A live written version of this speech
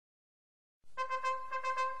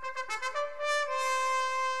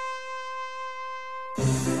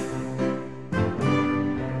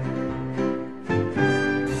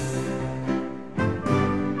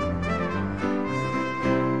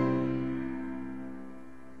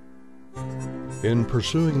In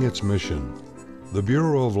pursuing its mission, the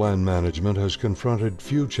Bureau of Land Management has confronted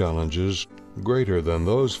few challenges greater than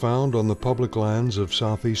those found on the public lands of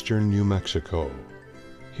southeastern New Mexico.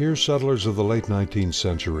 Here, settlers of the late 19th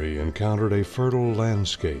century encountered a fertile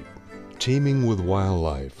landscape, teeming with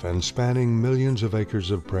wildlife and spanning millions of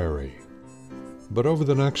acres of prairie. But over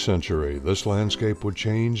the next century, this landscape would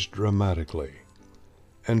change dramatically.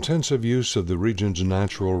 Intensive use of the region's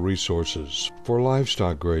natural resources for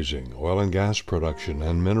livestock grazing, oil and gas production,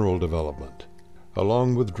 and mineral development,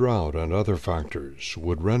 along with drought and other factors,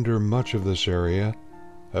 would render much of this area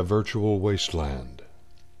a virtual wasteland.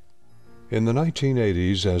 In the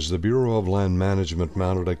 1980s, as the Bureau of Land Management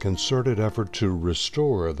mounted a concerted effort to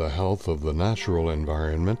restore the health of the natural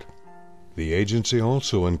environment, the agency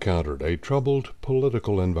also encountered a troubled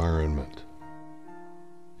political environment.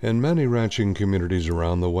 In many ranching communities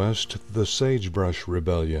around the West, the Sagebrush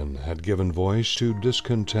Rebellion had given voice to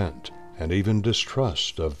discontent and even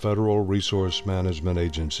distrust of federal resource management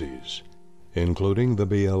agencies, including the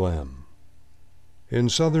BLM. In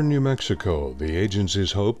southern New Mexico, the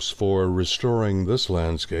agency's hopes for restoring this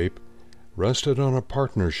landscape rested on a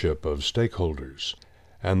partnership of stakeholders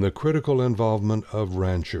and the critical involvement of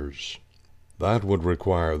ranchers. That would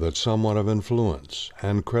require that someone of influence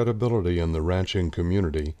and credibility in the ranching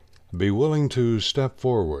community be willing to step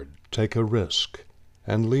forward, take a risk,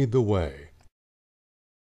 and lead the way.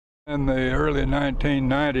 In the early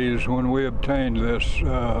 1990s, when we obtained this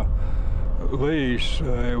lease,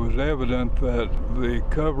 it was evident that the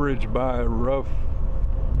coverage by rough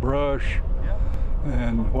brush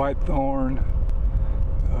and whitethorn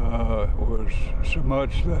was so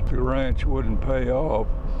much that the ranch wouldn't pay off.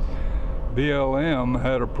 BLM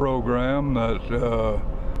had a program that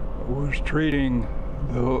was treating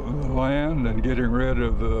the land and getting rid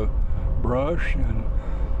of the brush, and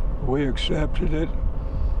we accepted it,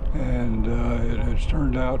 and it has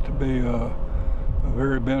turned out to be a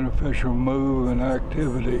very beneficial move and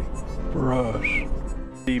activity for us.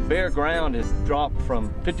 The bare ground has dropped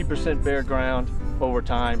from 50% bare ground over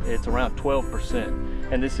time. It's around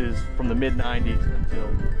 12%, and this is from the mid-90s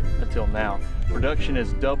until now. Production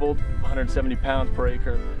has doubled, 170 pounds per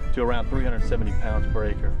acre to around 370 pounds per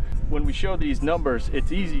acre. When we show these numbers,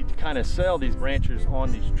 it's easy to kind of sell these ranchers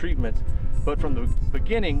on these treatments, but from the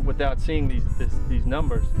beginning, without seeing these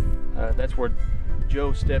numbers, that's where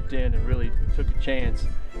Joe stepped in and really took a chance,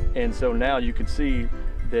 and so now you can see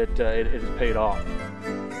that it has paid off.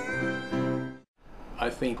 I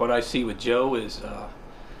think what I see with Joe is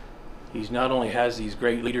he's not only has these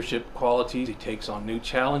great leadership qualities, he takes on new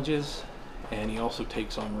challenges, and he also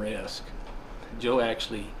takes on risk. Joe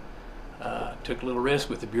actually took a little risk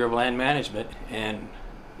with the Bureau of Land Management, and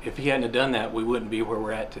if he hadn't have done that, we wouldn't be where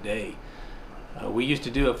we're at today. We used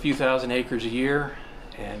to do a few thousand acres a year,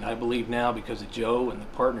 and I believe now, because of Joe and the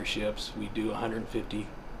partnerships, we do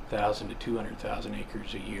 150,000 to 200,000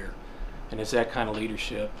 acres a year. And it's that kind of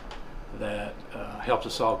leadership that helps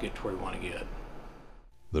us all get to where we want to get.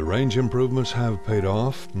 The range improvements have paid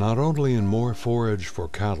off not only in more forage for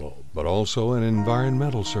cattle, but also in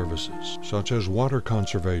environmental services, such as water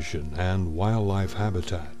conservation and wildlife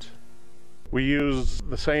habitat. We use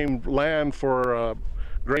the same land for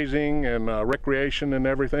grazing and recreation and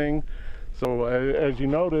everything. So as you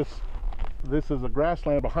notice, this is a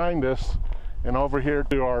grassland behind us, and over here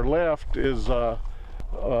to our left is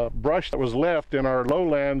brush that was left in our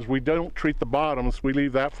lowlands. We don't treat the bottoms, we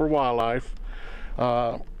leave that for wildlife.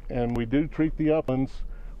 And we do treat the uplands,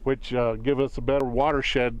 which give us a better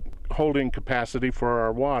watershed holding capacity for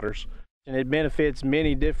our waters. And it benefits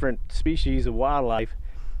many different species of wildlife.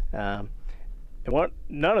 None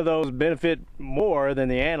of those benefit more than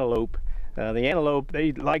the antelope. The antelope,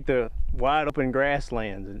 they like the wide open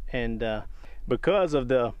grasslands, and because of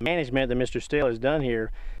the management that Mr. Stell has done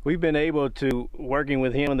here, we've been able to, working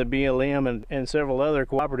with him and the BLM and several other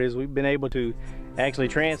cooperatives, we've been able to actually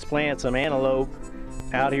transplant some antelope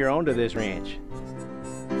out here onto this ranch.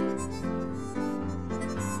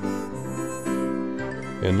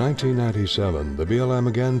 In 1997, the BLM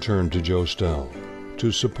again turned to Joe Stell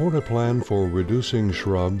to support a plan for reducing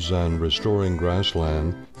shrubs and restoring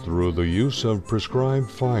grassland through the use of prescribed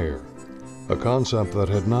fire, a concept that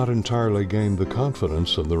had not entirely gained the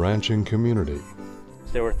confidence of the ranching community.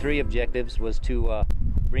 There were three objectives: was to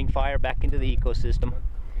bring fire back into the ecosystem,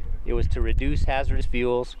 it was to reduce hazardous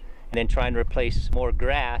fuels, and then try and replace more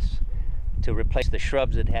grass to replace the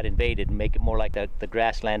shrubs that had invaded and make it more like the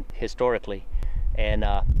grassland historically. And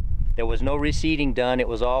there There was no reseeding done.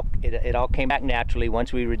 It all came back naturally.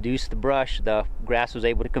 Once we reduced the brush, the grass was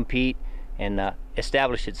able to compete and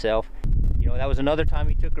establish itself. You know, that was another time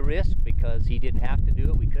he took a risk because he didn't have to do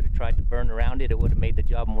it. We could have tried to burn around it. It would have made the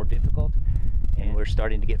job more difficult. And we're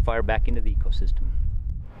starting to get fire back into the ecosystem.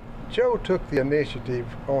 Joe took the initiative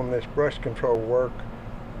on this brush control work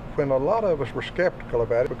when a lot of us were skeptical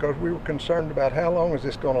about it because we were concerned about how long is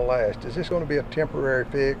this going to last? Is this going to be a temporary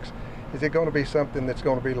fix? Is it going to be something that's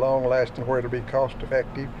going to be long lasting where it'll be cost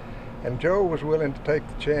effective? And Joe was willing to take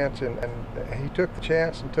the chance, and he took the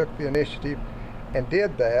chance and took the initiative and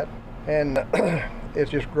did that. And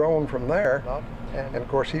it's just grown from there. And of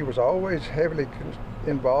course, he was always heavily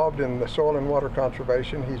involved in the soil and water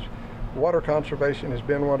conservation. Water conservation has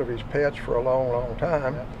been one of his pets for a long, long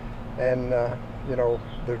time. And you know,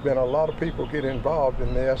 there's been a lot of people get involved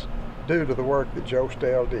in this due to the work that Joe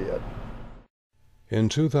Stell did. In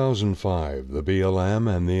 2005, the BLM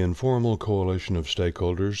and the informal coalition of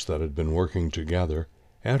stakeholders that had been working together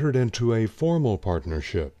entered into a formal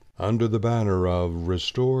partnership under the banner of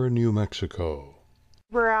Restore New Mexico.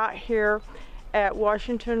 We're out here at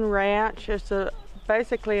Washington Ranch. It's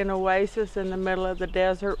basically an oasis in the middle of the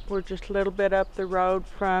desert. We're just a little bit up the road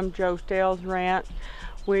from Joe Stell's ranch.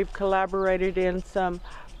 We've collaborated in some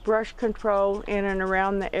brush control in and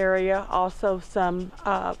around the area, also some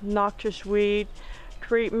noxious weed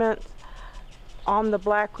treatment on the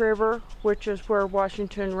Black River, which is where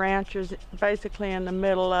Washington Ranch is basically in the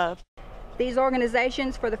middle of. These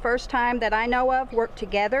organizations, for the first time that I know of, work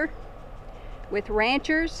together with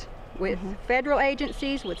ranchers, with federal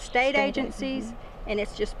agencies, with state agencies, and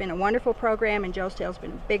it's just been a wonderful program, and Joe Stell's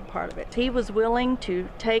been a big part of it. He was willing to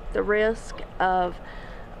take the risk of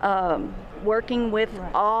working with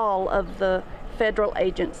all of the federal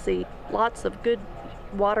agencies. Lots of good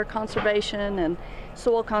water conservation and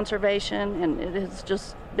soil conservation, and it has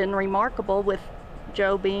just been remarkable with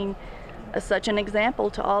Joe being such an example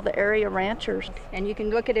to all the area ranchers. And you can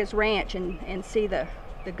look at his ranch and see the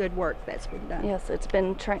good work that's been done. Yes, it's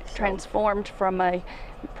been transformed from a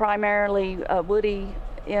primarily woody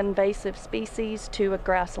invasive species to a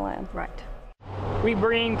grassland. Right. We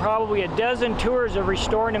bring probably a dozen tours of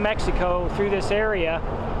Restore New Mexico through this area,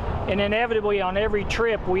 and inevitably on every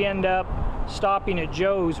trip we end up stopping at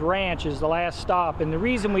Joe's ranch as the last stop. And the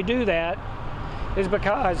reason we do that is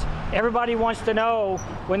because everybody wants to know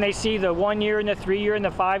when they see the 1 year and the 3 year and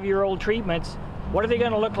the 5 year old treatments, what are they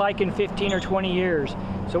going to look like in 15 or 20 years?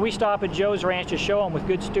 So we stop at Joe's ranch to show them with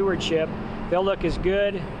good stewardship, they'll look as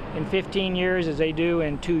good in 15 years as they do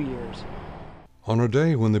in 2 years. On a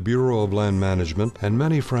day when the Bureau of Land Management and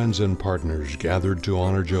many friends and partners gathered to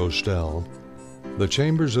honor Joe Stell, the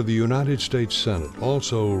chambers of the United States Senate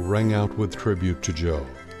also rang out with tribute to Joe,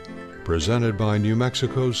 presented by New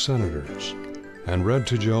Mexico's senators and read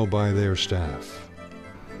to Joe by their staff.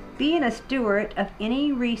 Being a steward of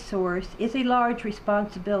any resource is a large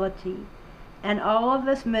responsibility, and all of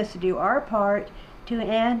us must do our part to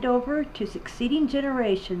hand over to succeeding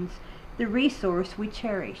generations the resource we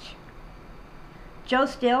cherish. Joe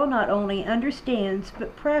Stell not only understands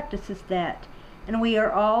but practices that, and we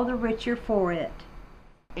are all the richer for it.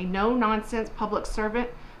 A no-nonsense public servant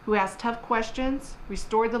who asked tough questions,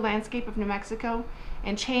 restored the landscape of New Mexico,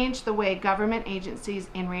 and changed the way government agencies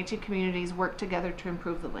and ranching communities work together to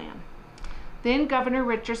improve the land. Then Governor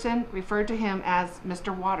Richardson referred to him as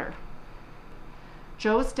Mr. Water.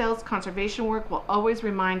 Joe Stell's conservation work will always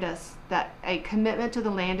remind us that a commitment to the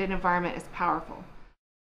land and environment is powerful.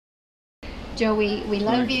 Joe, we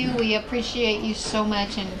love you. We appreciate you so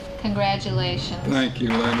much, and congratulations. Thank you,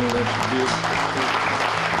 Linda. That's beautiful.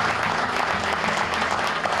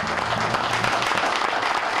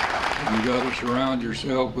 You got to surround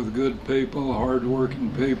yourself with good people,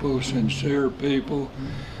 hard-working people, sincere people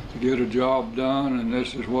to get a job done, and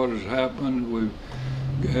this is what has happened.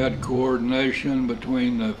 We've had coordination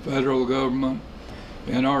between the federal government,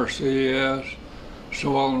 NRCS,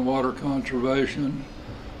 soil and water conservation,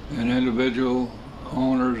 and individual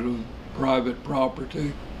owners of private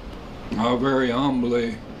property. I very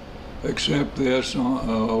humbly accept this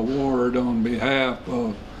award on behalf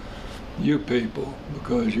of you people,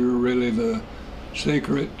 because you're really the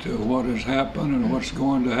secret to what has happened and what's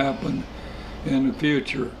going to happen in the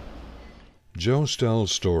future. Joe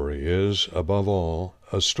Stell's story is, above all,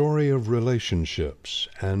 a story of relationships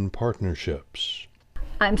and partnerships.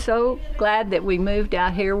 I'm so glad that we moved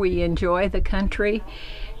out here. We enjoy the country,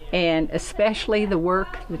 and especially the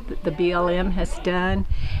work that the BLM has done.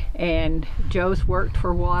 And Joe's worked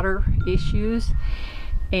for water issues,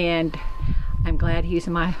 and I'm glad he's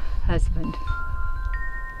my husband.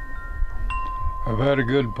 I've had a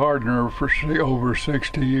good partner for over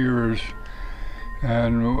 60 years,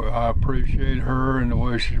 and I appreciate her and the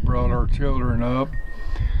way she brought our children up.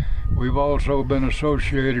 We've also been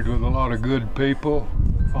associated with a lot of good people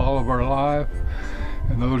all of our life,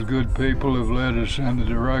 and those good people have led us in the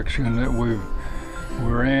direction that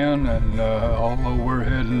we're in, and although we're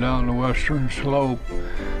heading down the western slope,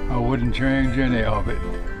 I wouldn't change any of it.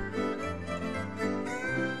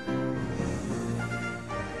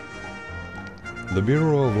 The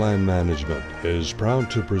Bureau of Land Management is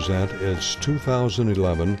proud to present its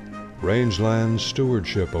 2011 Rangeland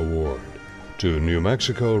Stewardship Award to New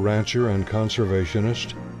Mexico rancher and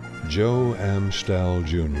conservationist Joe M. Stell,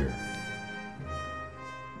 Jr.